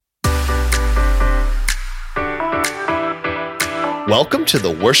Welcome to the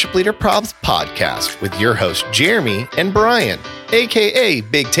Worship Leader Probs podcast with your hosts Jeremy and Brian, aka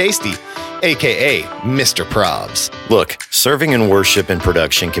Big Tasty, aka Mr. Probs. Look, serving in worship and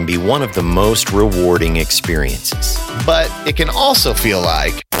production can be one of the most rewarding experiences. But it can also feel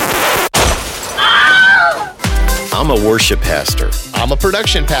like I'm a worship pastor, I'm a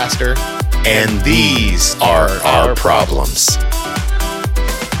production pastor, and these are our problems.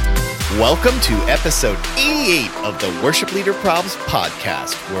 Welcome to episode 88 of the Worship Leader Probs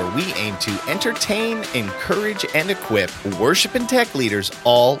podcast, where we aim to entertain, encourage, and equip worship and tech leaders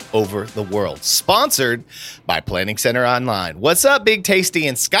all over the world. Sponsored by Planning Center Online. What's up, Big Tasty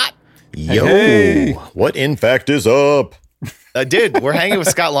and Scott? Yo, Hey. What in fact is up? Dude, we're hanging with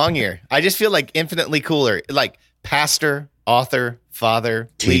Scott Longyear. I just feel like infinitely cooler. Like pastor, author, father,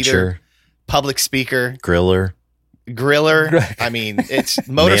 Teacher, leader, public speaker, griller, I mean, it's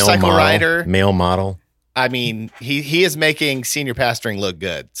motorcycle rider. male model, I mean, he is making senior pastoring look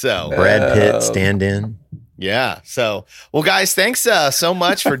good. So Brad Pitt stand-in. yeah. So, well, guys, thanks so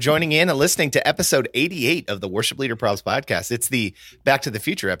much for joining in and listening to episode 88 of the Worship Leader Probs podcast. It's the Back to the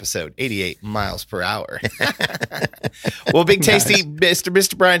Future episode, 88 miles per hour. Well, Big Tasty,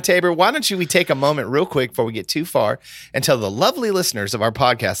 Mr. Brian Tabor, why don't we take a moment real quick before we get too far and tell the lovely listeners of our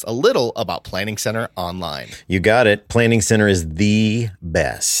podcast a little about Planning Center Online. You got it. Planning Center is the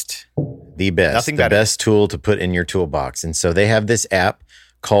best. Nothing the better. best tool to put in your toolbox. And so they have this app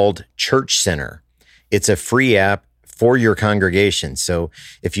called Church Center. It's a free app for your congregation. So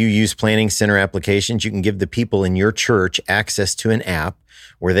if you use Planning Center applications, you can give the people in your church access to an app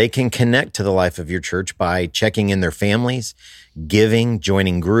where they can connect to the life of your church by checking in their families, giving,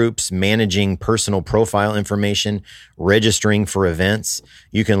 joining groups, managing personal profile information, registering for events.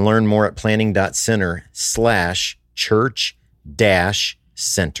 You can learn more at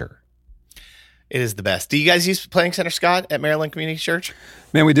planning.center/church-center. It is the best. Do you guys use Planning Center, Scott, at Maryland Community Church?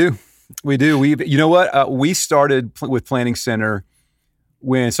 Man, we do. You know what? We started with Planning Center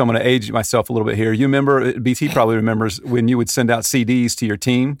when, so I'm going to age myself a little bit here. You remember, BT probably remembers when you would send out CDs to your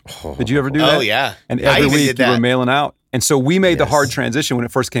team. Did you ever do that? Oh, yeah. And I every even week did you were that. mailing out. And so we made the Yes. hard transition when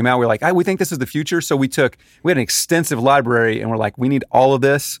it first came out. We were like, we think this is the future. So we had an extensive library and we're like, we need all of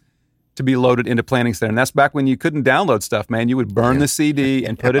this to be loaded into Planning Center. And that's back when you couldn't download stuff, man. You would burn the CD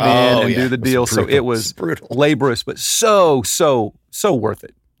and put it in and yeah. do the deal. So it was brutal. laborious, but so worth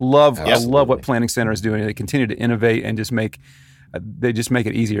it. I love what Absolutely. Planning Center is doing. They continue to innovate and just make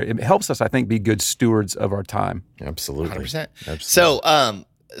it easier. It helps us, I think, be good stewards of our time. Absolutely. 100%. Absolutely. So,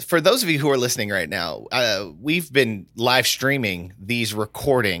 for those of you who are listening right now, we've been live streaming these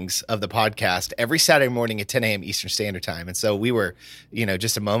recordings of the podcast every Saturday morning at 10 a.m. Eastern Standard Time. And so we were,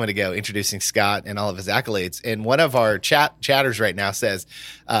 just a moment ago introducing Scott and all of his accolades. And one of our chatters right now says,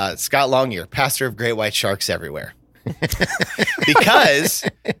 Scott Longyear, pastor of Great White Sharks everywhere. Because,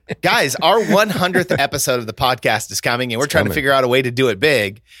 guys, our 100th episode of the podcast is coming, and we're trying to figure out a way to do it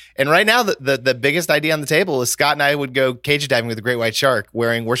big. And right now, the biggest idea on the table is Scott and I would go cage diving with a great white shark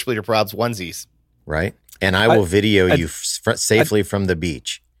wearing Worship Leader Probs onesies. Right? And I will video you safely from the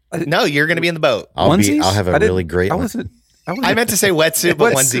beach. No, you're going to be in the boat. I'll Onesies? have a really great one. I meant to say wetsuit,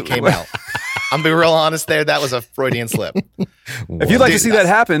 but Wetsuit. onesie came out. I'm being real honest there. That was a Freudian slip. If you'd like to see that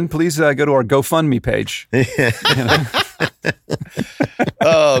happen, please go to our GoFundMe page.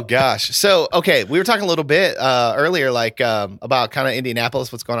 Oh gosh. So, okay, we were talking a little bit earlier, about kind of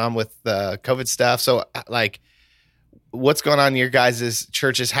Indianapolis, what's going on with the COVID stuff. So, what's going on in your guys'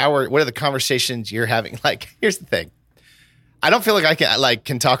 churches? What are the conversations you're having? Here's the thing. I don't feel like I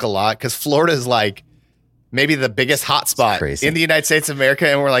can talk a lot because Florida is maybe the biggest hotspot crazy. in the United States of America,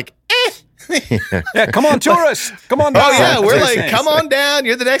 and we're like, Yeah, come on, tourists. Come on down. oh yeah, we're like, come on down.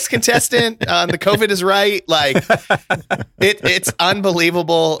 You're the next contestant. The COVID is right. It's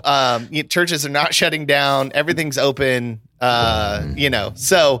unbelievable. Churches are not shutting down. Everything's open.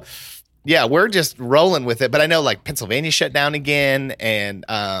 So yeah, we're just rolling with it. But I know Pennsylvania shut down again, and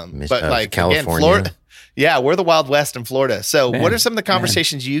California. again, Florida. Yeah, we're the Wild West in Florida. So Man, what are some of the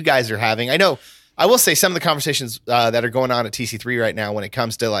conversations you guys are having? I know I will say some of the conversations that are going on at TC3 right now when it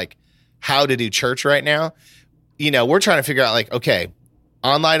comes to how to do church right now. We're trying to figure out okay,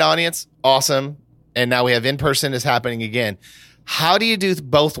 online audience, awesome. And now we have in-person is happening again. How do you do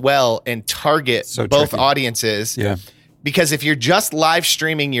both well and target both tricky. audiences? Yeah. Because if you're just live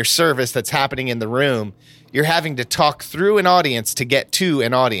streaming your service that's happening in the room, you're having to talk through an audience to get to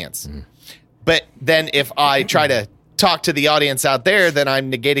an audience. But then if I try to talk to the audience out there, then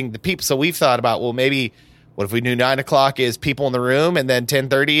I'm negating the people. So we've thought about, well, maybe what if we knew 9 o'clock is people in the room and then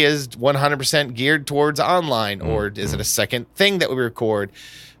 10:30 is 100% geared towards online, or is it a second thing that we record?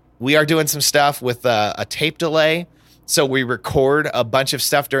 We are doing some stuff with a tape delay So we record a bunch of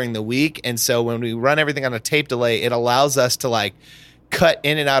stuff during the week. And so when we run everything on a tape delay, it allows us to like cut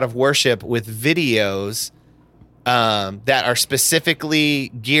in and out of worship with videos that are specifically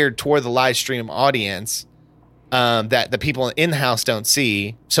geared toward the live stream audience that the people in the house don't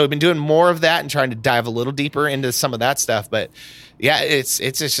see. So we've been doing more of that and trying to dive a little deeper into some of that stuff. But yeah, it's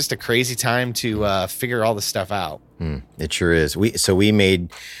just a crazy time to figure all this stuff out. It sure is. We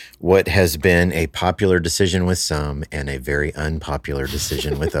made what has been a popular decision with some and a very unpopular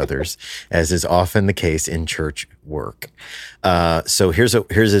decision with others, as is often the case in church work. So here's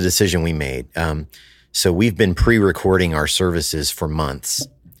a decision we made. So we've been pre-recording our services for months,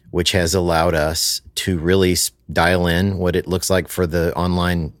 which has allowed us to really dial in what it looks like for the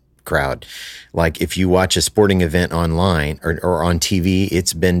online crowd. Like if you watch a sporting event online or on TV,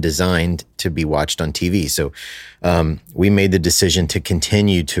 it's been designed to be watched on TV. So we made the decision to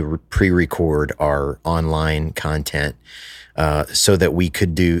continue to pre-record our online content so that we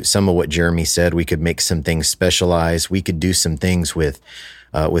could do some of what Jeremy said. We could make some things specialized. We could do some things with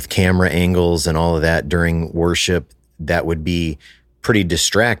camera angles and all of that during worship that would be pretty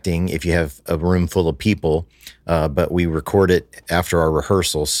distracting if you have a room full of people, but we record it after our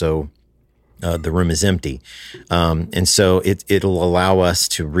rehearsal, so the room is empty. And so it'll allow us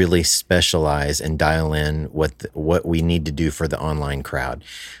to really specialize and dial in what we need to do for the online crowd.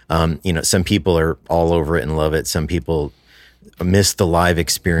 Some people are all over it and love it. Some people miss the live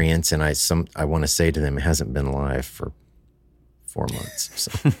experience, and I want to say to them, it hasn't been live for 4 months.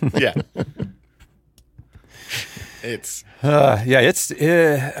 So. Yeah. It's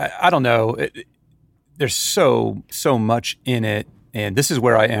I don't know. There's so much in it, and this is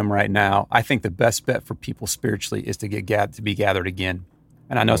where I am right now. I think the best bet for people spiritually is to be gathered again.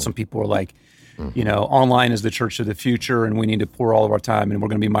 And I know some people are like, online is the church of the future, and we need to pour all of our time, and we're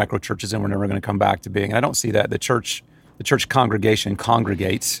going to be micro churches, and we're never going to come back to being. And I don't see that. The church congregation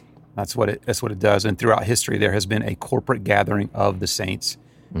congregates. That's what it does. And throughout history, there has been a corporate gathering of the saints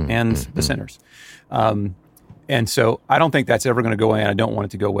and the sinners. And so I don't think that's ever going to go away, and I don't want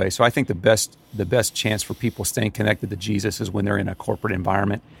it to go away. So I think the best chance for people staying connected to Jesus is when they're in a corporate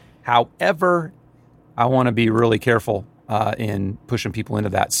environment. However, I want to be really careful in pushing people into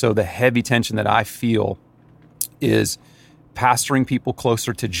that. So the heavy tension that I feel is pastoring people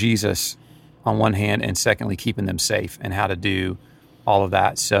closer to Jesus on one hand, and secondly, keeping them safe and how to do all of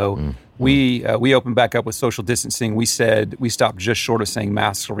that. So we opened back up with social distancing. We said we stopped just short of saying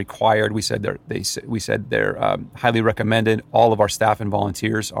masks are required. We said they're highly recommended. All of our staff and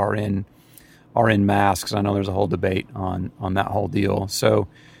volunteers are in masks. I know there's a whole debate on that whole deal. So,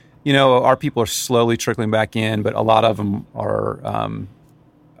 our people are slowly trickling back in, but a lot of them are,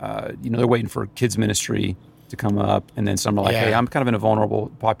 they're waiting for kids ministry to come up, and then some are like, hey, I'm kind of in a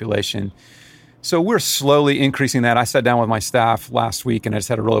vulnerable population. So we're slowly increasing that. I sat down with my staff last week, and I just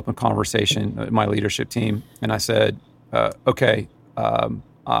had a real open conversation with my leadership team. And I said,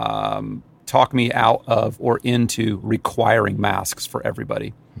 talk me out of or into requiring masks for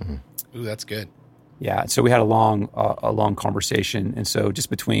everybody. Mm-hmm. Ooh, that's good. Yeah. So we had a long conversation. And so just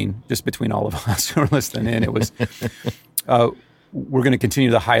between all of us who are listening in, it was, we're going to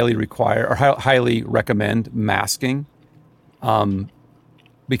continue to highly recommend masking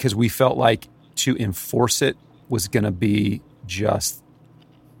because we felt like to enforce it was going to be we're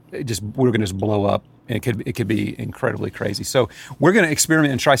going to just blow up, and it could be incredibly crazy. So we're going to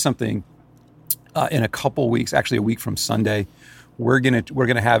experiment and try something in a couple weeks, actually a week from Sunday. We're going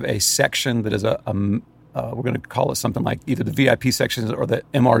to have a section that is we're going to call it something like either the VIP section or the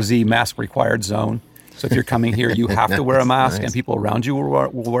MRZ mask required zone. So if you're coming here, you have to wear a mask, nice. And people around you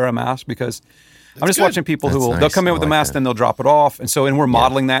will wear a mask because I'm just watching people they'll come in with a mask, then they'll drop it off. And we're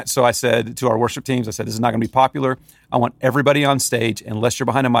modeling that. So I said to our worship teams, this is not going to be popular. I want everybody on stage, unless you're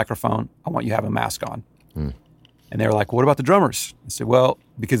behind a microphone, I want you to have a mask on. And they were like, what about the drummers? I said, well,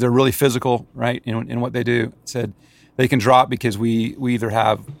 because they're really physical, right, in what they do. I said, they can drop because we either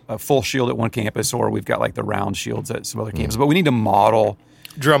have a full shield at one campus or we've got like the round shields at some other campuses. But we need to model.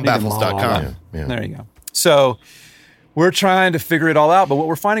 Drumbaffles.com. Yeah. There you go. So we're trying to figure it all out, but what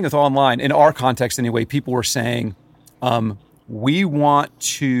we're finding with online, in our context anyway, people were saying, we want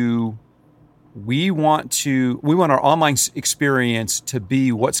our online experience to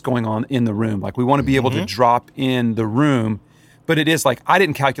be what's going on in the room. Like we want to be able to drop in the room, but it is like, I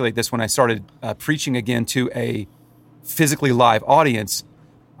didn't calculate this when I started preaching again to a physically live audience.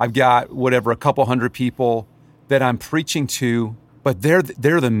 I've got a couple hundred people that I'm preaching to, but they're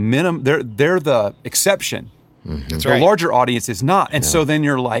the minimum, they're the exception. That's right. The larger audience is not. And so then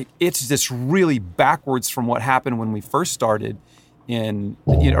you're like, it's just really backwards from what happened when we first started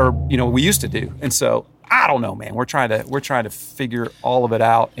we used to do. And so I don't know, man. We're trying to figure all of it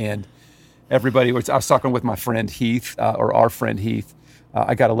out. And everybody, I was talking with my friend Heath, or our friend Heath.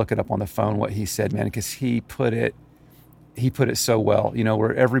 I got to look it up on the phone what he said, man, because he put it so well.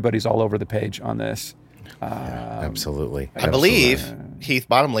 Where everybody's all over the page on this. Absolutely. I believe Heath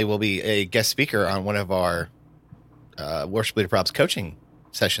Bottomley will be a guest speaker on one of our Worship Leader Probs coaching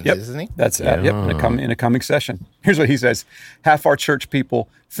sessions, isn't he? That's in a coming session. Here's what he says: half our church people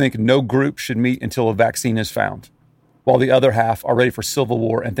think no group should meet until a vaccine is found, while the other half are ready for civil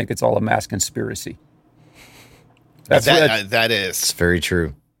war and think it's all a mass conspiracy. That is It's very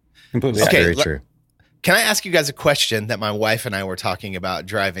true. Completely. It's Okay, very true. Can I ask you guys a question that my wife and I were talking about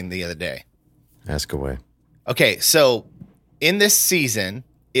driving the other day? Ask away. Okay, so in this season,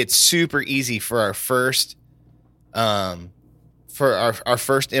 it's super easy for our first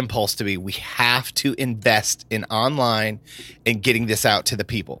first impulse to be, we have to invest in online and getting this out to the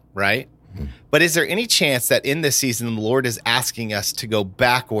people, right? Mm-hmm. But is there any chance that in this season, the Lord is asking us to go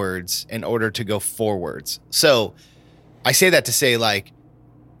backwards in order to go forwards? So I say that to say, like,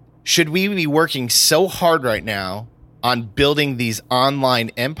 should we be working so hard right now on building these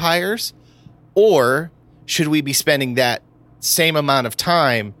online empires, or should we be spending that same amount of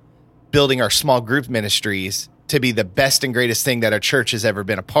time building our small group ministries to be the best and greatest thing that our church has ever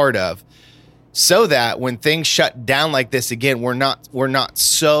been a part of, so that when things shut down like this again, we're not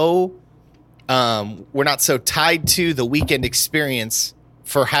so tied to the weekend experience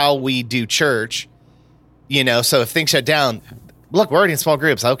for how we do church, so if things shut down, look, we're already in small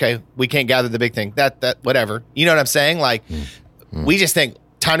groups. Okay, we can't gather the big thing. That whatever. You know what I'm saying? Like, we just think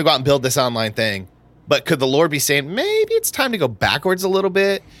time to go out and build this online thing. But could the Lord be saying maybe it's time to go backwards a little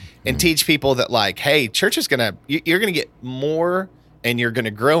bit and teach people that, like, hey, church is you're gonna get more and you're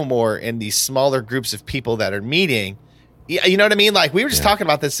gonna grow more in these smaller groups of people that are meeting. You know what I mean? Like, we were just talking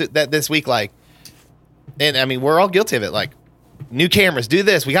about this week, like, and I mean, we're all guilty of it. Like, new cameras, do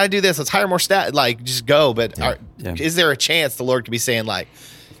this. We got to do this. Let's hire more staff. Like, just go. But is there a chance the Lord could be saying, like,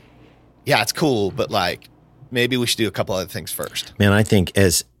 yeah, it's cool, but, like, maybe we should do a couple other things first? Man, I think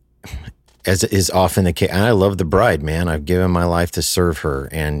as is often the case, and I love the bride, man. I've given my life to serve her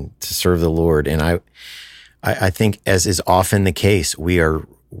and to serve the Lord. And I think, as is often the case, we are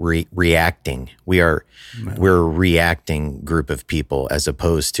reacting. We're a reacting group of people as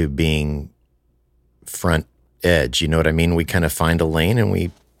opposed to being front edge. You know what I mean? We kind of find a lane and we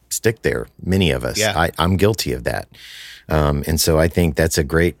stick there. Many of us. Yeah. I'm guilty of that. And so I think that's a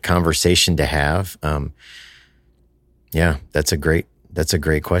great conversation to have. That's a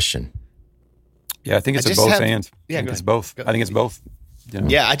great question. Yeah, I think it's both hands. Yeah, I think it's both. I think it's both.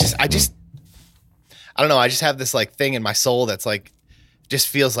 Yeah, I don't know. I just have this, like, thing in my soul that's, like, just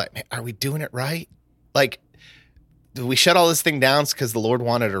feels like, man, are we doing it right? Like, do we shut all this thing down because the Lord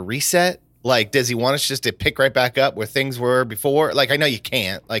wanted a reset? Like, does he want us just to pick right back up where things were before? Like, I know you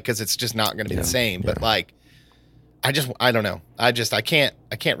can't, like, because it's just not going to be the same. But, like, I don't know. I can't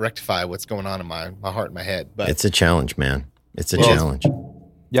rectify what's going on in my heart and my head. But it's a challenge, man. It's a challenge.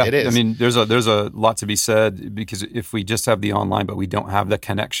 Yeah, it is. I mean, there's a lot to be said, because if we just have the online, but we don't have the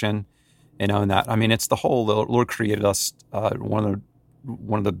connection, and that, I mean, it's the Lord created us. One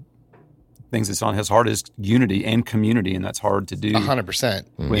of the things that's on his heart is unity and community, and that's hard to do.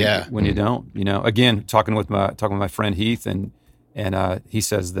 100%. When you don't, again, talking with my friend Heath, and he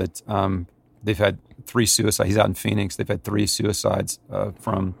says that they've had 3 suicides. He's out in Phoenix. They've had 3 suicides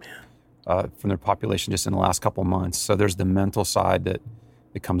from their population just in the last couple of months. So there's the mental side that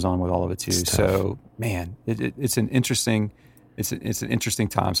comes on with all of it too. So, man, it's an interesting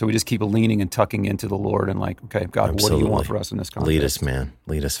time. So we just keep leaning and tucking into the Lord and, like, okay, God, Absolutely. What do you want for us in this context? Lead us, man.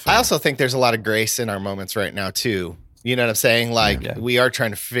 Lead us. I also think there's a lot of grace in our moments right now too. You know what I'm saying? Like, we are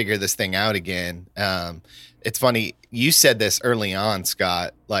trying to figure this thing out again. It's funny. You said this early on,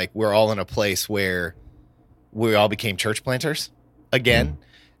 Scott, like, we're all in a place where we all became church planters again.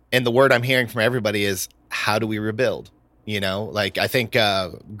 And the word I'm hearing from everybody is, how do we rebuild? Like, I think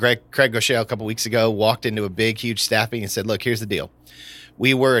Craig Gauchel a couple weeks ago walked into a big, huge staff meeting and said, look, here's the deal.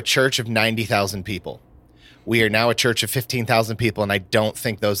 We were a church of 90,000 people. We are now a church of 15,000 people, and I don't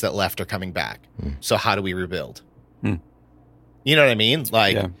think those that left are coming back. So how do we rebuild? You know what I mean?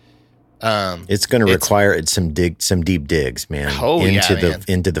 Like, it's going to require some deep digs, man,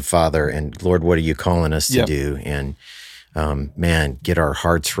 into the Father, and Lord, what are you calling us to do? And man, get our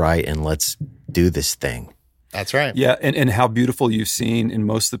hearts right, and let's do this thing. That's right. Yeah, and how beautiful you've seen in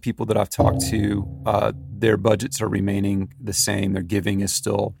most of the people that I've talked to, their budgets are remaining the same. Their giving is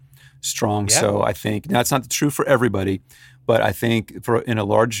still strong. Yeah. So I think, now it's not true for everybody, but I think in a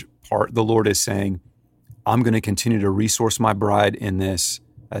large part, the Lord is saying, I'm going to continue to resource my bride in this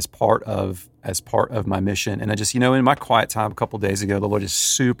as part of my mission. And I just, in my quiet time a couple of days ago, the Lord just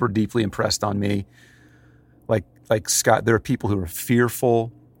super deeply impressed on me. Like Scott, there are people who are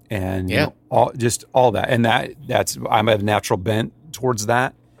fearful and all that. And I have a natural bent towards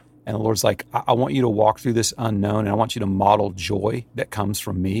that. And the Lord's like, I want you to walk through this unknown, and I want you to model joy that comes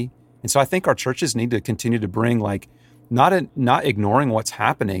from me. And so I think our churches need to continue to bring not ignoring what's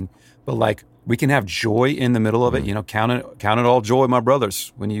happening, but we can have joy in the middle of it. Count it all joy, my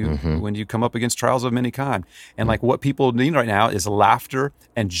brothers, when you come up against trials of many kind. And what people need right now is laughter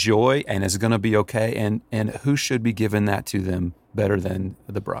and joy, and it's going to be okay. And who should be giving that to them better than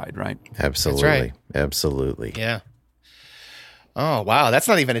the bride, right? Absolutely. That's right. Absolutely. Yeah. Oh, wow. That's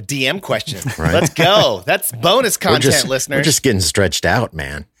not even a DM question. Right? Let's go. That's bonus content, listeners. We're just getting stretched out,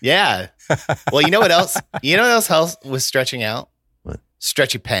 man. Yeah. Well, you know what else? You know what else was stretching out? What?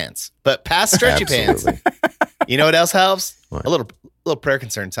 Stretchy pants. But past stretchy pants, you know what else helps? What? A little prayer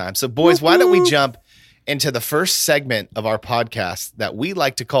concern time. So, boys, why don't we jump into the first segment of our podcast that we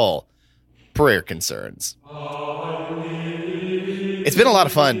like to call Prayer Concerns. It's been a lot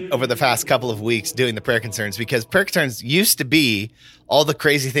of fun over the past couple of weeks doing the prayer concerns, because prayer concerns used to be all the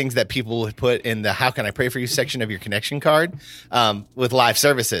crazy things that people would put in the "How can I pray for you" section of your connection card with live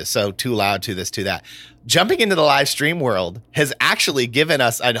services. So too loud, to this, to that. Jumping into the live stream world has actually given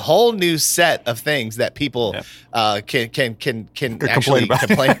us a whole new set of things that people can actually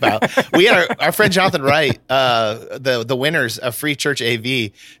complain about. We had our friend Jonathan Wright, the winners of Free Church AV,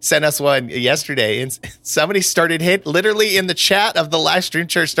 sent us one yesterday, and somebody started literally in the chat of the live stream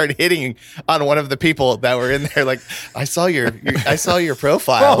church, started hitting on one of the people that were in there. Like, I saw your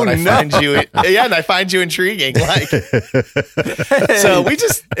profile, and I find you intriguing. So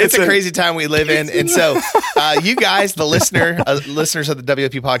it's a crazy time we live in, and so. You guys, the listeners of the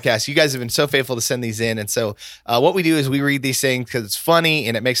WOP podcast, you guys have been so faithful to send these in. And so what we do is we read these things because it's funny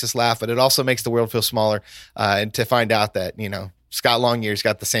and it makes us laugh, but it also makes the world feel smaller. And to find out that, Scott Longyear's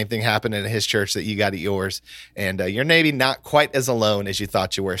got the same thing happening at his church that you got at yours. And you're maybe not quite as alone as you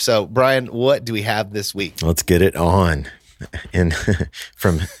thought you were. So, Brian, what do we have this week? Let's get it on. And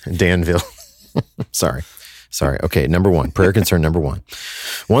from Danville. Sorry. Okay, number one, prayer concern number one.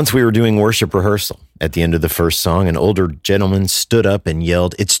 Once we were doing worship rehearsal. At the end of the first song, an older gentleman stood up and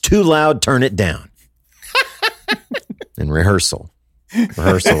yelled, "It's too loud, turn it down." In rehearsal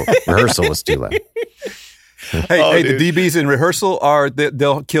was too loud. Hey, the DBs in rehearsal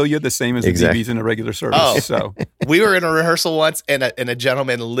they'll kill you the same as the DBs in a regular service. So we were in a rehearsal once, and a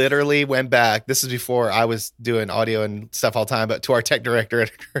gentleman literally went back. This is before I was doing audio and stuff all the time, but to our tech director at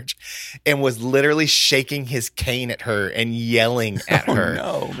a church, and was literally shaking his cane at her and yelling at her.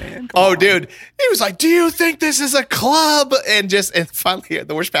 No, man. Dude, he was like, "Do you think this is a club?" And finally,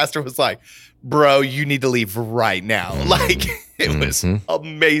 the worship pastor was like, "Bro, you need to leave right now." Like, it was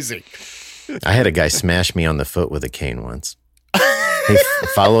amazing. I had a guy smash me on the foot with a cane once. He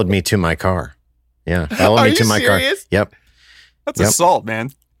followed me to my car. Yeah, followed me to my serious? car. Yep. That's assault,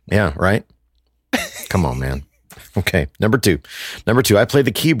 man. Yeah, right? Come on, man. Okay, number two, I play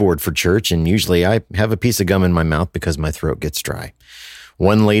the keyboard for church, and usually I have a piece of gum in my mouth because my throat gets dry.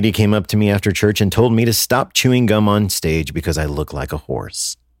 One lady came up to me after church and told me to stop chewing gum on stage because I look like a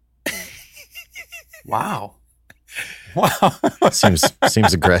horse. Wow.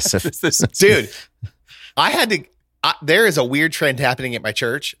 Seems aggressive. Dude, there is a weird trend happening at my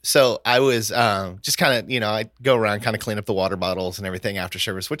church. So I was just kind of, I go around, kind of clean up the water bottles and everything after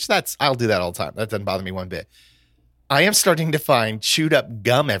service, which I'll do that all the time. That doesn't bother me one bit. I am starting to find chewed up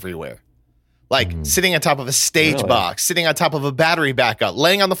gum everywhere. Like sitting on top of a stage box, sitting on top of a battery backup,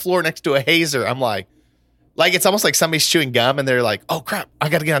 laying on the floor next to a hazer. I'm like it's almost like somebody's chewing gum and they're like, "Oh crap, I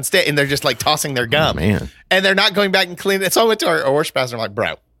got to get on stage," and they're just like tossing their gum, man, and they're not going back and cleaning it. So I went to our worship pastor. I'm like,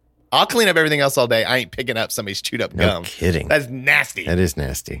 "Bro, I'll clean up everything else all day. I ain't picking up somebody's chewed up gum." No kidding. That's nasty. That is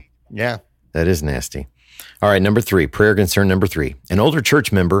nasty. Yeah, that is nasty. All right, number three, prayer concern number three. An older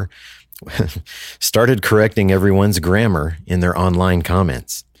church member started correcting everyone's grammar in their online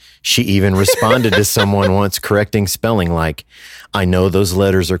comments. She even responded to someone once correcting spelling like, "I know those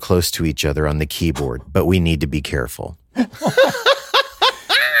letters are close to each other on the keyboard, but we need to be careful."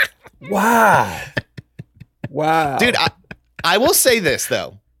 Wow. Dude, I will say this,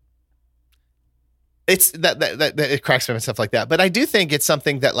 though. It's that it cracks me and stuff like that. But I do think it's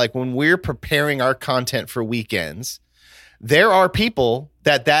something that, like, when we're preparing our content for weekends, there are people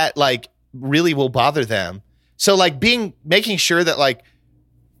that like really will bother them. So like making sure that like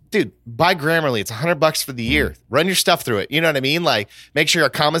dude, buy Grammarly. It's $100 for the year. Run your stuff through it. You know what I mean? Like, make sure your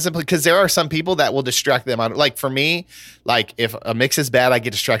commas, because there are some people that will distract them out. Like for me, like if a mix is bad, I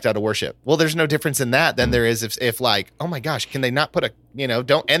get distracted out of worship. Well, there's no difference in that than there is if like, oh my gosh, can they not put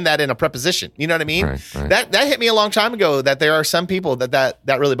don't end that in a preposition. You know what I mean? Right. That hit me a long time ago, that there are some people that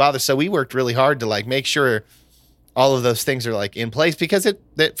really bothers. So we worked really hard to like make sure all of those things are like in place, because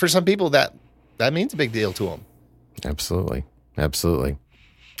that for some people that means a big deal to them. Absolutely.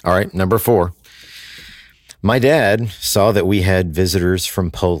 All right, number 4. My dad saw that we had visitors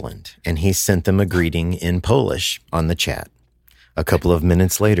from Poland, and he sent them a greeting in Polish on the chat. A couple of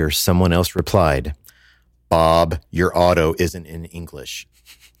minutes later, someone else replied, "Bob, your auto isn't in English."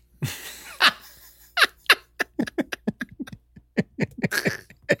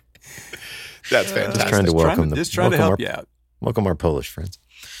 That's fantastic. Just trying to welcome trying to help you out. Welcome our Polish friends.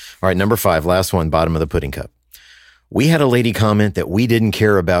 All right, number 5, last one, bottom of the pudding cup. We had a lady comment that we didn't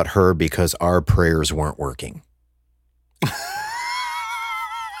care about her because our prayers weren't working.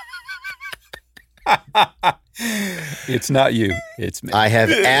 It's not you. It's me. I have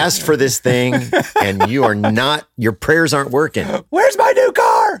asked for this thing, and your prayers aren't working. Where's my new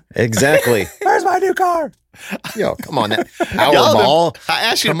car? Exactly. Where's my new car? Yo, come on. That Powerball. I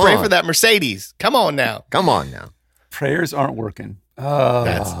asked you to pray for that Mercedes. Come on now. Prayers aren't working.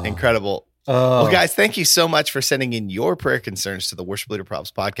 That's incredible. Well, guys, thank you so much for sending in your prayer concerns to the Worship Leader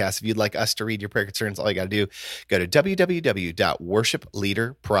Problems podcast. If you'd like us to read your prayer concerns, all you got to do, go to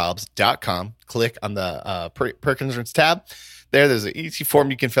www.worshipleaderprobs.com. Click on the prayer concerns tab. There's an easy form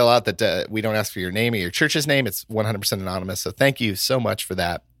you can fill out that we don't ask for your name or your church's name. It's 100% anonymous. So thank you so much for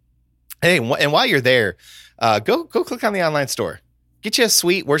that. Hey, and while you're there, go click on the online store. Get you a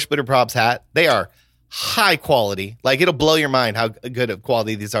sweet Worship Leader Probs hat. They are high quality. Like, it'll blow your mind how good of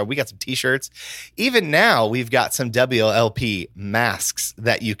quality these are. We got some t-shirts. Even now, we've got some WLP masks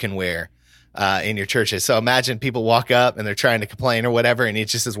that you can wear in your churches. So imagine people walk up and they're trying to complain or whatever, and it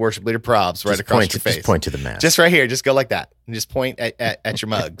just says Worship Leader Probs right across your face. Just point to the mask. Just right here. Just go like that and just point at your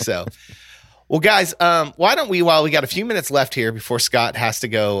mug. So, well, guys, why don't we, while we got a few minutes left here before Scott has to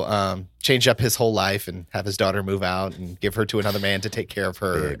go change up his whole life and have his daughter move out and give her to another man to take care of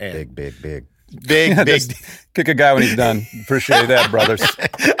her. Big. Kick a guy when he's done. Appreciate that, brothers.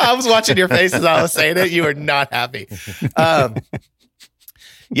 I was watching your face as I was saying it. You were not happy.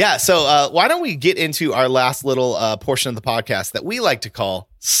 Yeah. So why don't we get into our last little portion of the podcast that we like to call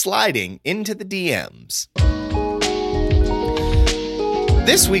sliding into the DMs.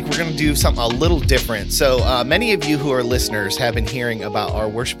 This week, we're going to do something a little different. So many of you who are listeners have been hearing about our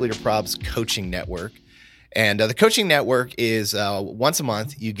Worship Leader Probs coaching network. And the coaching network is once a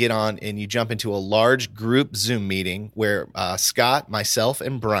month, you get on and you jump into a large group Zoom meeting where Scott, myself,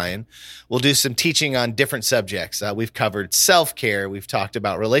 and Brian will do some teaching on different subjects. We've covered self-care. We've talked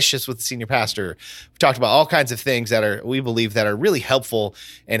about relationships with the senior pastor. We've talked about all kinds of things that we believe that are really helpful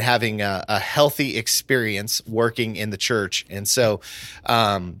in having a healthy experience working in the church. And so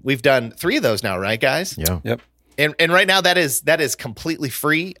we've done 3 of those now, right, guys? Yeah. Yep. And right now that is completely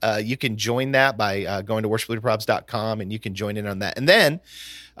free. You can join that by going to worshipleaderprobs.com, and you can join in on that. And then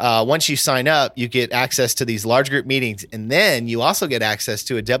once you sign up, you get access to these large group meetings. And then you also get access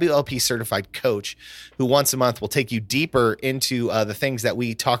to a WLP certified coach who once a month will take you deeper into the things that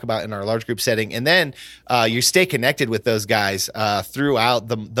we talk about in our large group setting. And then you stay connected with those guys throughout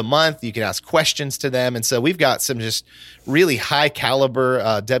the month. You can ask questions to them. And so we've got some just really high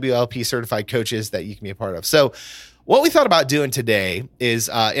caliber WLP certified coaches that you can be a part of. So what we thought about doing today is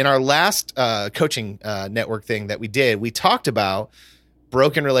in our last coaching network thing that we did, we talked about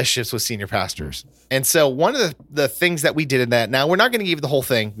broken relationships with senior pastors. And so one of the things that we did in that, now we're not going to give you the whole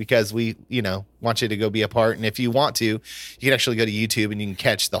thing because we, want you to go be a part. And if you want to, you can actually go to YouTube and you can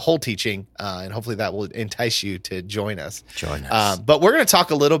catch the whole teaching. And hopefully that will entice you to join us. But we're going to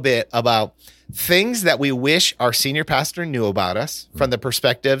talk a little bit about things that we wish our senior pastor knew about us from the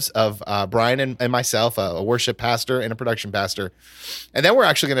perspectives of Brian and myself, a worship pastor and a production pastor. And then we're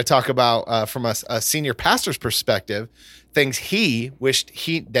actually going to talk about from a senior pastor's perspective, things he wished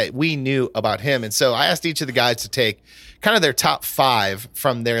that we knew about him. And so I asked each of the guys to take kind of their top 5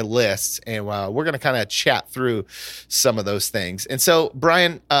 from their lists, and we're going to kind of chat through some of those things. And so,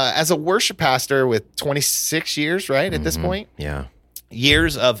 Brian, as a worship pastor with 26 years, right, at this point? Yeah.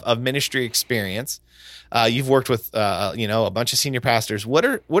 Years of ministry experience. You've worked with, a bunch of senior pastors. What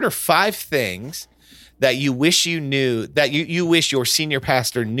are 5 things that you wish you knew, that you wish your senior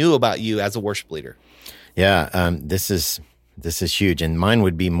pastor knew about you as a worship leader? Yeah, this is This is huge. And mine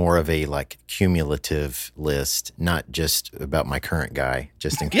would be more of a like cumulative list, not just about my current guy,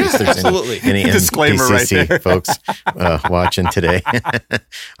 just in case there's absolutely. any Disclaimer right NPCC there. folks watching today.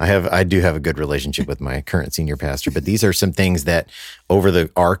 I do have a good relationship with my current senior pastor, but these are some things that over the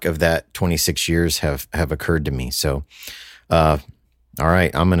arc of that 26 years have occurred to me. So, all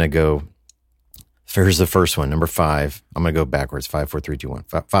right, I'm going to go. Here's the first one, number 5. I'm going to go backwards. 5, 4, 3, 2, 1.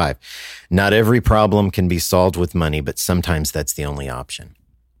 5. Not every problem can be solved with money, but sometimes that's the only option.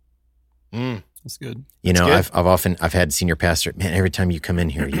 That's good. You know, good. I've had senior pastor, man, every time you come in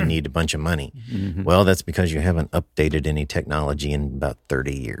here, you need a bunch of money. Mm-hmm. Well, that's because you haven't updated any technology in about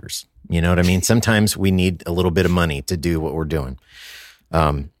 30 years. You know what I mean? Sometimes we need a little bit of money to do what we're doing.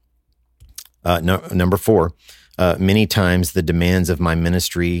 Number 4, many times the demands of my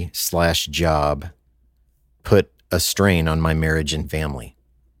ministry / job put a strain on my marriage and family.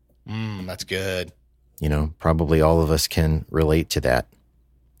 That's good. You know, probably all of us can relate to that.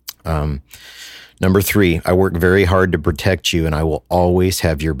 Number 3, I work very hard to protect you and I will always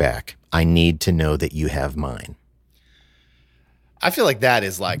have your back. I need to know that you have mine. I feel like that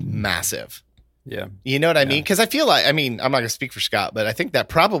is like massive. Yeah. You know what I mean? Because I feel like, I mean, I'm not going to speak for Scott, but I think that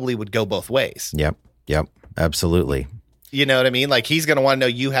probably would go both ways. Yep, absolutely. You know what I mean? Like he's going to want to know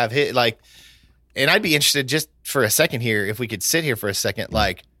you have hit like, and I'd be interested just for a second here, if we could sit here for a second,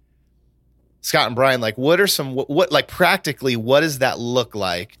 like Scott and Brian, like what are some, what like practically, what does that look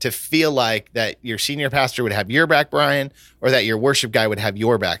like to feel like that your senior pastor would have your back, Brian, or that your worship guy would have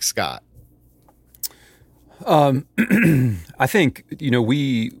your back, Scott? I think, you know,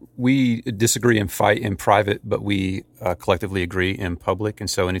 we disagree and fight in private, but we collectively agree in public. And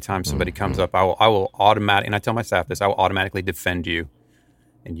so anytime somebody comes up, I will automatically, and I tell my staff this, I will automatically defend you.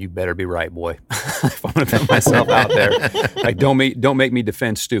 And you better be right, boy. If I'm going to put myself out there, like don't make me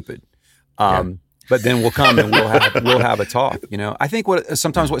defend stupid. But then we'll come and we'll have a talk. You know, I think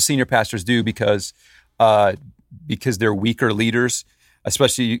sometimes what senior pastors do because they're weaker leaders,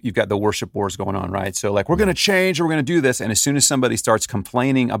 especially you've got the worship wars going on, right? So like we're going to change or we're going to do this, and as soon as somebody starts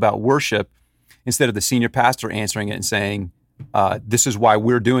complaining about worship, instead of the senior pastor answering it and saying, this is why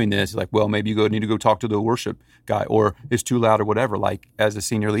we're doing this. Like, well, maybe you need to go talk to the worship guy, or it's too loud or whatever. Like, as a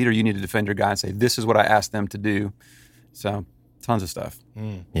senior leader, you need to defend your guy and say, this is what I asked them to do. So, tons of stuff.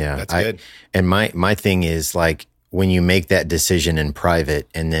 Yeah, That's good. And my thing is like when you make that decision in private,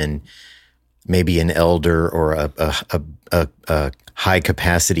 and then maybe an elder or a high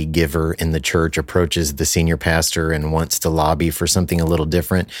capacity giver in the church approaches the senior pastor and wants to lobby for something a little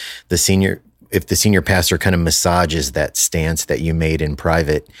different, if the senior pastor kind of massages that stance that you made in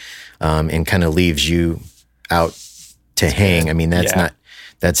private, and kind of leaves you out to hang. I mean, that's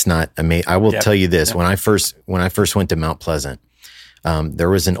not amazing. I will tell you this: when I first went to Mount Pleasant, there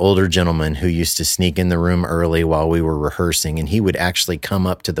was an older gentleman who used to sneak in the room early while we were rehearsing, and he would actually come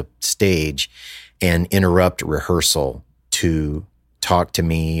up to the stage and interrupt rehearsal to talk to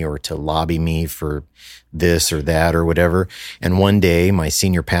me or to lobby me for this or that or whatever. And one day my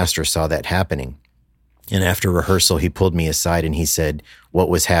senior pastor saw that happening. And after rehearsal, he pulled me aside and he said, what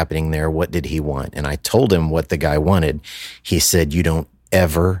was happening there? What did he want? And I told him what the guy wanted. He said, you don't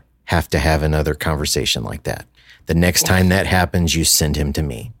ever have to have another conversation like that. The next time that happens, you send him to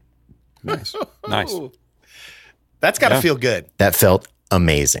me. Nice. That's got to feel good. That felt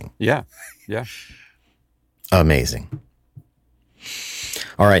amazing. Yeah. Amazing.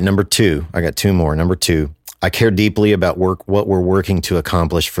 All right, number 2. I got 2 more. Number 2, I care deeply about what we're working to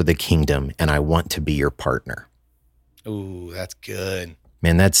accomplish for the kingdom, and I want to be your partner. Ooh, that's good.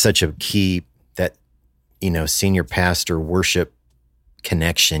 Man, that's such a key, that, senior pastor worship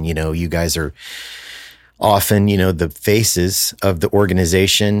connection. You guys are often, the faces of the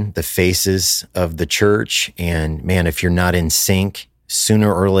organization, the faces of the church. And man, if you're not in sync,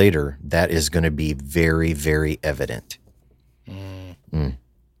 sooner or later, that is going to be very, very evident.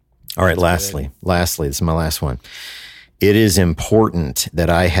 All right, lastly, this is my last one. It is important that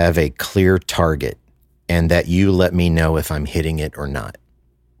I have a clear target and that you let me know if I'm hitting it or not.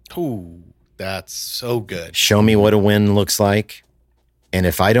 Ooh, that's so good. Show me what a win looks like. And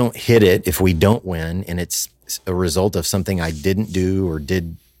if I don't hit it, if we don't win, and it's a result of something I didn't do or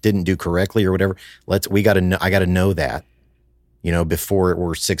didn't do correctly or whatever, I got to know that, before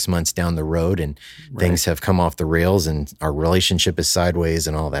we're 6 months down the road and things have come off the rails and our relationship is sideways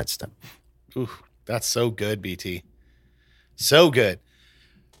and all that stuff. Ooh, that's so good, BT. So good.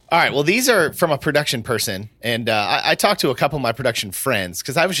 All right. Well, these are from a production person. And I talked to a couple of my production friends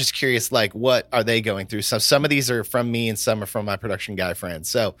because I was just curious, like, what are they going through? So some of these are from me and some are from my production guy friends.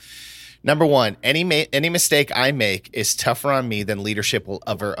 So number 1, any mistake I make is tougher on me than leadership will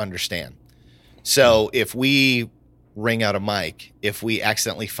ever understand. So if we ring out a mic, if we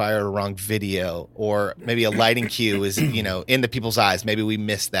accidentally fire a wrong video, or maybe a lighting cue is, into people's eyes, maybe we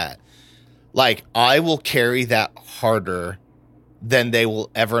missed that. Like, I will carry that harder than they will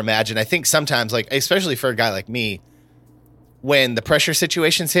ever imagine. I think sometimes, like, especially for a guy like me, when the pressure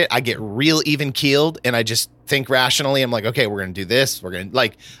situations hit, I get real even keeled and I just think rationally. I'm like, okay, we're going to do this.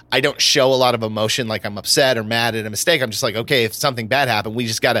 I don't show a lot of emotion, like I'm upset or mad at a mistake. I'm just like, okay, if something bad happened,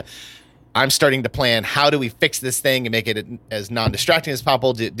 I'm starting to plan, how do we fix this thing and make it as non-distracting as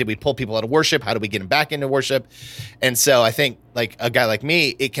possible? Did we pull people out of worship? How do we get them back into worship? And so I think, like, a guy like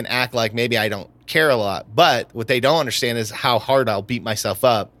me, it can act like maybe I don't care a lot, but what they don't understand is how hard I'll beat myself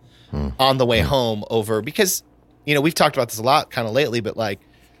up on the way home because we've talked about this a lot kind of lately, but like,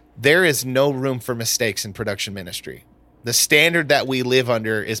 there is no room for mistakes in production ministry. The standard that we live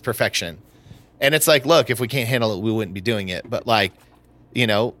under is perfection. And it's like, look, if we can't handle it, we wouldn't be doing it. But like,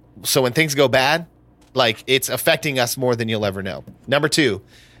 so when things go bad, like, it's affecting us more than you'll ever know. Number 2,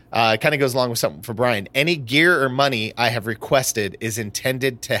 it kind of goes along with something for Brian. Any gear or money I have requested is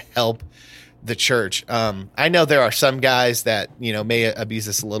intended to help the church. I know there are some guys that, may abuse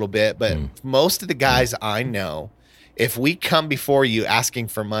this a little bit, but most of the guys I know, if we come before you asking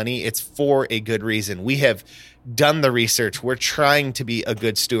for money, it's for a good reason. We have done the research. We're trying to be a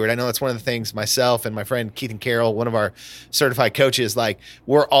good steward. I know that's one of the things myself and my friend Keith and Carroll, one of our certified coaches, like,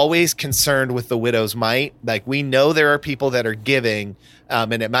 we're always concerned with the widow's mite. Like, we know there are people that are giving,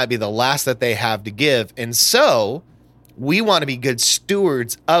 and it might be the last that they have to give. And so we want to be good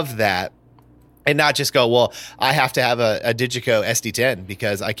stewards of that. And not just go, well, I have to have a Digico SD10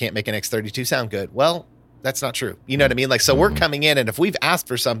 because I can't make an X32 sound good. Well, that's not true. You know what I mean? Like, so we're coming in, and if we've asked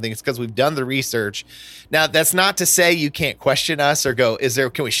for something, it's because we've done the research. Now, that's not to say you can't question us or go,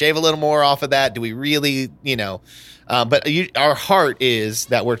 can we shave a little more off of that? Do we really, but our heart is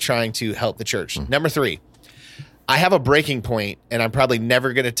that we're trying to help the church. Number 3, I have a breaking point, and I'm probably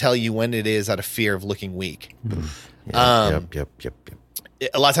never going to tell you when it is out of fear of looking weak. Yep.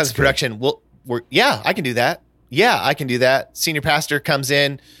 A lot of times in production, I can do that. Yeah, I can do that. Senior pastor comes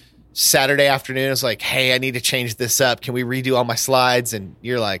in Saturday afternoon. Is like, hey, I need to change this up. Can we redo all my slides? And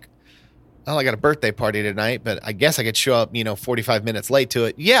you're like, oh, I got a birthday party tonight, but I guess I could show up, 45 minutes late to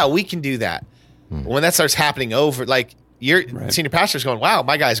it. Yeah, we can do that. When that starts happening like, senior pastor's going, wow,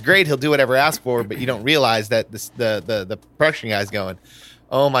 my guy's great. He'll do whatever I ask for. But you don't realize that the production guy's going,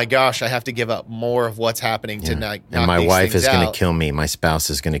 oh my gosh, I have to give up more of what's happening to knock and my these wife things is going to out. kill me. My spouse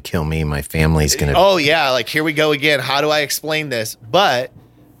is going to kill me. My family's going to. Oh yeah, like, here we go again. How do I explain this? But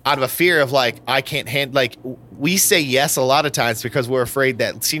out of a fear of, like, I can't handle, like, we say yes a lot of times because we're afraid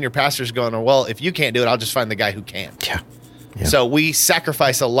that senior pastor's going, oh, well, if you can't do it, I'll just find the guy who can. Yeah. So we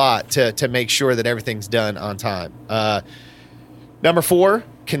sacrifice a lot to make sure that everything's done on time. Number 4,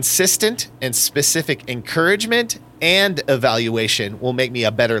 consistent and specific encouragement and evaluation will make me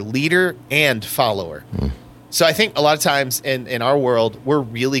a better leader and follower. So I think a lot of times in our world, we're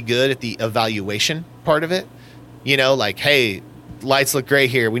really good at the evaluation part of it. Like, hey, lights look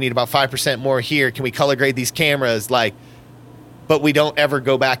great here. We need about 5% more here. Can we color grade these cameras? Like, but we don't ever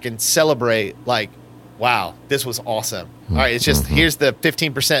go back and celebrate, like, wow, this was awesome. All right, it's just, here's the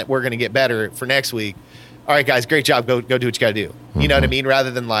 15% we're going to get better for next week. All right, guys, great job. Go do what you got to do. You know what I mean?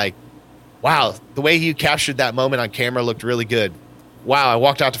 Rather than like, wow, the way you captured that moment on camera looked really good. Wow, I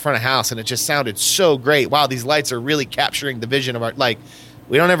walked out to front of house and it just sounded so great. Wow, these lights are really capturing the vision of our, like,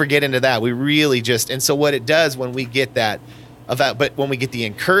 we don't ever get into that. We really just, and so what it does when we get that, but when we get the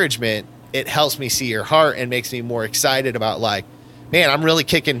encouragement, it helps me see your heart and makes me more excited about, like, man, I'm really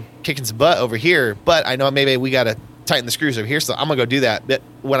kicking some butt over here, but I know maybe we got to tighten the screws over here, so I'm going to go do that. But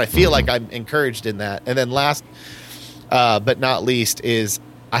when I feel like I'm encouraged in that. And then last but not least is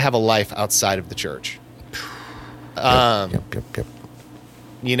I have a life outside of the church. Yep.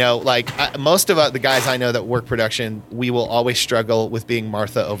 Like, most of the guys I know that work production, we will always struggle with being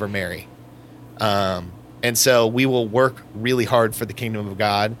Martha over Mary. And so we will work really hard for the kingdom of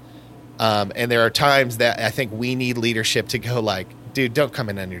God. And there are times that I think we need leadership to go, like, dude, don't come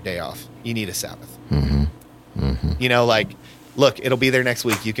in on your day off. You need a Sabbath. Like, look, it'll be there next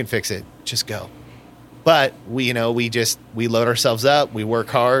week. You can fix it. Just go. But we load ourselves up. We work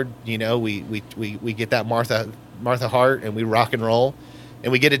hard. We get that Martha heart, and we rock and roll,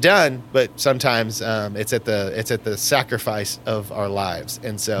 and we get it done. But sometimes it's at the sacrifice of our lives.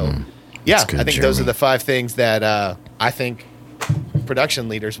 And so, I think those are the 5 things that I think production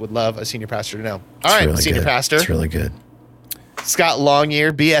leaders would love a senior pastor to know. All right, really senior pastor. It's really good. Scott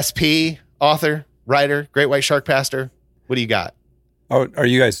Longyear, BSP, author, writer, Great White Shark pastor. What do you got? Oh, are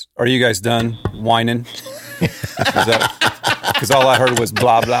you guys done whining? Because all I heard was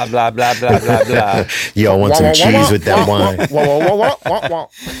blah, blah, blah, blah, blah, blah, blah. Y'all want some cheese with that wine?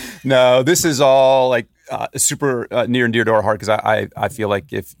 No, this is all like super near and dear to our heart, because I feel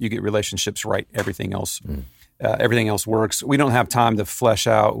like if you get relationships right, everything else works. We don't have time to flesh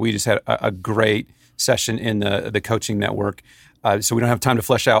out. We just had a great session in the coaching network. So we don't have time to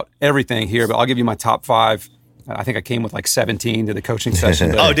flesh out everything here, but I'll give you my top 5. I think I came with like 17 to the coaching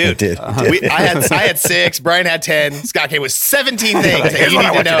session. Oh, dude. I had 6. Brian had 10. Scott came with 17 things that you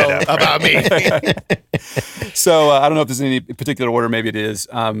need to know about me. So I don't know if there's any particular order. Maybe it is.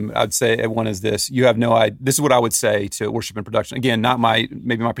 I'd say one is this. You have no idea. This is what I would say to worship and production. Again, not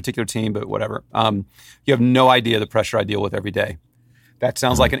maybe my particular team, but whatever. You have no idea the pressure I deal with every day. That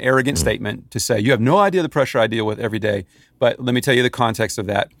sounds like an arrogant statement to say. You have no idea the pressure I deal with every day. But let me tell you the context of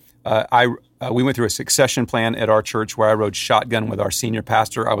that. We went through a succession plan at our church where I rode shotgun with our senior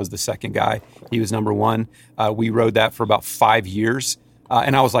pastor. I was the second guy. He was number 1. We rode that for about 5 years.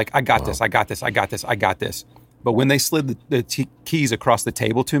 And I was like, I got this. But when they slid the keys across the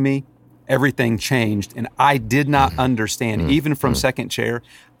table to me, everything changed. And I did not understand, even from second chair,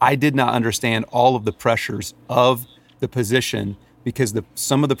 I did not understand all of the pressures of the position, because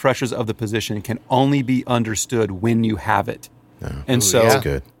some of the pressures of the position can only be understood when you have it. And so that's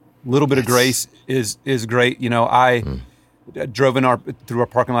good. Little bit of grace is great. You know, I drove through our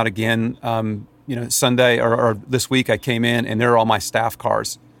parking lot again. Sunday or this week I came in and there are all my staff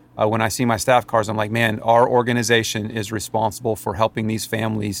cars. When I see my staff cars, I'm like, man, our organization is responsible for helping these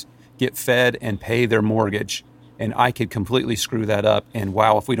families get fed and pay their mortgage, and I could completely screw that up. And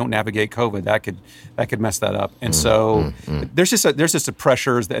wow, if we don't navigate COVID, that could mess that up. And so there's just a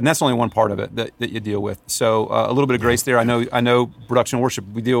pressures, and that's only one part of it that you deal with. So a little bit of grace there. I know production and worship,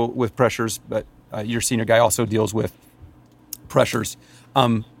 we deal with pressures, but your senior guy also deals with pressures.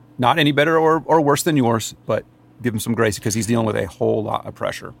 Not any better or worse than yours, but give him some grace because he's dealing with a whole lot of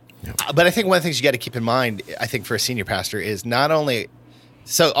pressure. But I think one of the things you got to keep in mind, I think for a senior pastor, is not only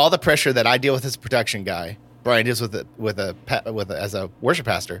all the pressure that I deal with as a production guy, Brian deals with as a worship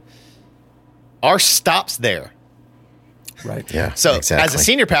pastor, our stops there. Right. Yeah. So exactly. As a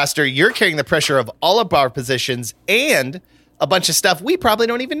senior pastor, you're carrying the pressure of all of our positions and a bunch of stuff we probably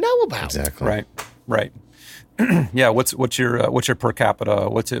don't even know about. Exactly. Right. Yeah. What's your per capita?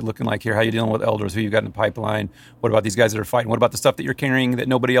 What's it looking like here? How you dealing with elders? Who you got in the pipeline? What about these guys that are fighting? What about the stuff that you're carrying that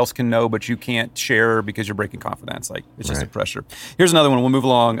nobody else can know, but you can't share because you're breaking confidence? Like, it's just a pressure. Here's another one. We'll move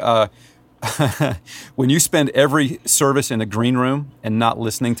along. When you spend every service in the green room and not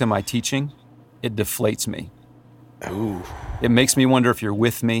listening to my teaching, it deflates me. Ooh. It makes me wonder if you're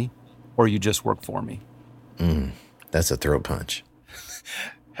with me or you just work for me. That's a throat punch.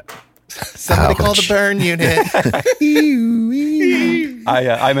 Somebody call the burn unit.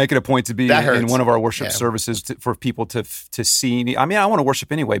 I make it a point to be in one of our worship services for people to see me. I mean, I want to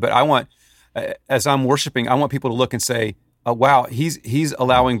worship anyway, but I want, as I'm worshiping, I want people to look and say, wow, he's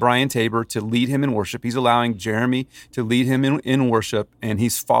allowing Brian Tabor to lead him in worship. He's allowing Jeremy to lead him in worship, and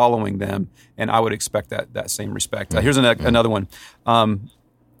he's following them. And I would expect that same respect. Here's another one.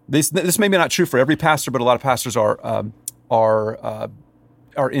 This may be not true for every pastor, but a lot of pastors are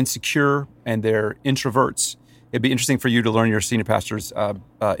insecure and they're introverts. It'd be interesting for you to learn your senior pastor's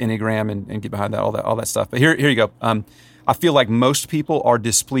Enneagram and get behind that, all that stuff. But here you go. I feel like most people are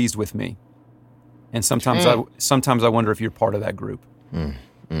displeased with me. And sometimes I wonder if you're part of that group.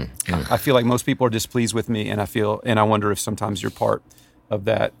 I feel like most people are displeased with me, and I wonder if sometimes you're part of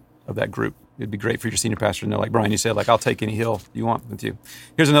that group. It'd be great for your senior pastor to know, like Brian, you said, like, I'll take any hill you want them to.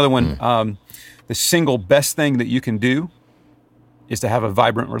 Here's another one. The single best thing that you can do is to have a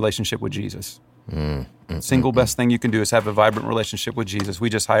vibrant relationship with Jesus. Single best thing you can do is have a vibrant relationship with Jesus. We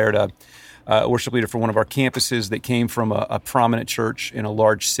just hired a worship leader for one of our campuses that came from a prominent church in a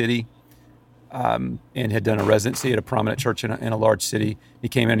large city. And had done a residency at a prominent church in a large city. He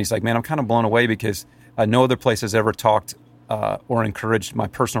came in and he's like, man, I'm kind of blown away because no other place has ever talked or encouraged my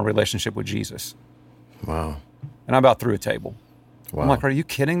personal relationship with Jesus. Wow. And I about threw a table. Wow. I'm like, are you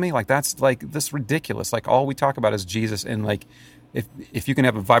kidding me? Like, that's ridiculous. Like, all we talk about is Jesus. And like, if you can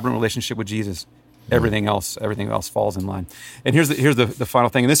have a vibrant relationship with Jesus, everything else falls in line. And here's the final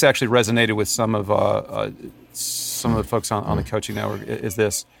thing. And this actually resonated with some of the folks on the coaching network is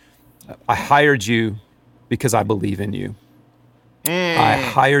this. I hired you because I believe in you. I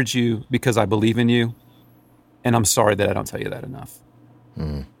hired you because I believe in you, and I'm sorry that I don't tell you that enough.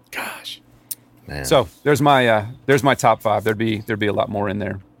 Gosh, man. So there's my top 5. There'd be a lot more in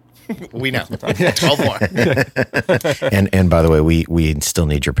there. We know. 12 more. And by the way, we still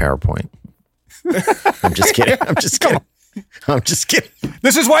need your PowerPoint. I'm just kidding. I'm just kidding.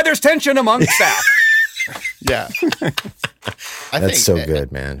 This is why there's tension among staff. Yeah. That's so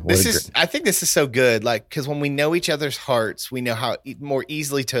good, man. I think this is so good. Like, because when we know each other's hearts, we know how more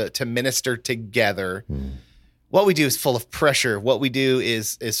easily to minister together. What we do is full of pressure. What we do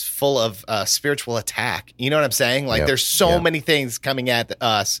is full of spiritual attack. You know what I'm saying? Like, there's so many things coming at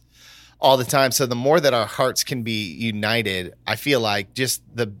us all the time. So the more that our hearts can be united, I feel like just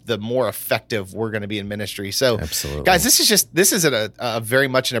the more effective we're going to be in ministry. So, absolutely, guys, this is a very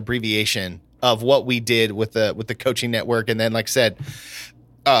much an abbreviation of what we did with the coaching network. And then, like I said,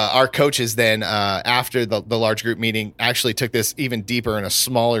 our coaches then after the large group meeting actually took this even deeper in a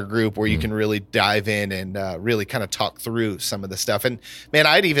smaller group where you can really dive in and really kind of talk through some of the stuff. And man,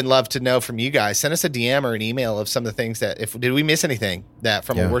 I'd even love to know from you guys. Send us a DM or an email of some of the things that did we miss anything that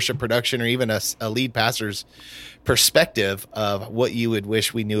from a worship production or even a lead pastor's perspective of what you would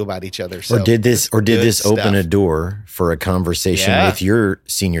wish we knew about each other. So or did this open a door for a conversation with your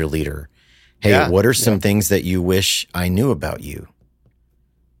senior leader? Hey, what are some things that you wish I knew about you?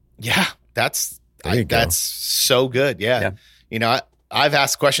 Yeah, that's so good. Yeah. You know, I've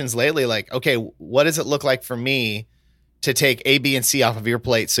asked questions lately like, okay, what does it look like for me to take A, B, and C off of your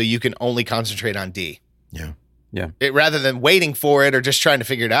plate so you can only concentrate on D? Yeah. Rather than waiting for it or just trying to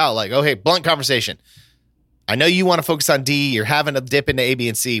figure it out. Like, oh, hey, blunt conversation. I know you want to focus on D. You're having a dip into A, B,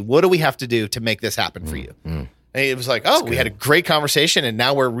 and C. What do we have to do to make this happen for you? And it was like, we had a great conversation, and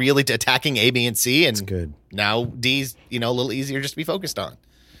now we're really attacking A, B, and C, and good. Now D's, a little easier just to be focused on.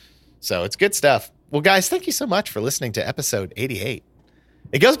 So it's good stuff. Well, guys, thank you so much for listening to episode 88.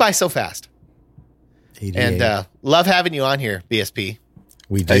 It goes by so fast. 88. And love having you on here, BSP.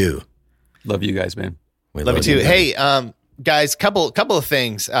 We do. Love you guys, man. We love you too. Hey, guys, couple of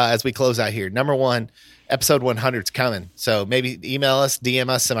things as we close out here. Number one, episode 100 is coming. So maybe email us, DM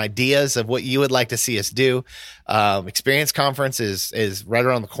us some ideas of what you would like to see us do. Experience Conference is right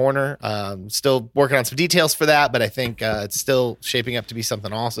around the corner. Still working on some details for that, but I think it's still shaping up to be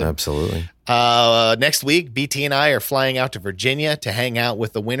something awesome. Absolutely. Next week, BT and I are flying out to Virginia to hang out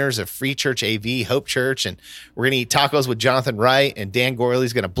with the winners of Free Church AV, Hope Church, and we're going to eat tacos with Jonathan Wright, and Dan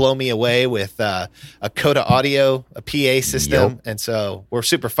Gorley's going to blow me away with a Coda Audio, a PA system. Yep. And so we're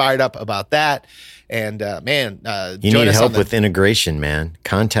super fired up about that. And man, you need help with integration, man.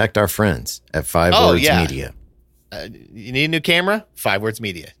 Contact our friends at 5 Words Media. You need a new camera? 5 Words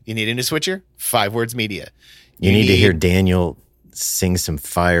Media. You need a new switcher? 5 Words Media. You need to hear Daniel sing some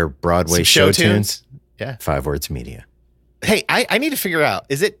fire Broadway show tunes? Yeah. 5 Words Media. Hey, I need to figure out,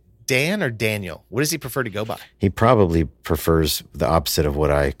 is it Dan or Daniel? What does he prefer to go by? He probably prefers the opposite of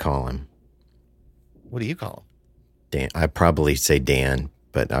what I call him. What do you call him? Dan. I probably say Dan,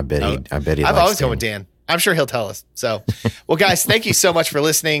 but I bet he I've always gone with Dan. I'm sure he'll tell us. So, well, guys, thank you so much for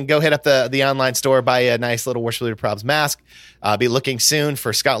listening. Go hit up the online store, buy a nice little Worship Leader Probs mask. Be looking soon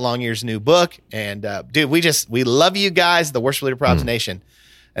for Scott Longyear's new book. And dude, we love you guys, the Worship Leader Probs Nation.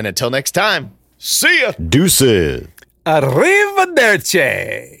 And until next time, see ya. Deuces.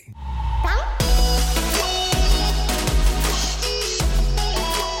 Arrivederci.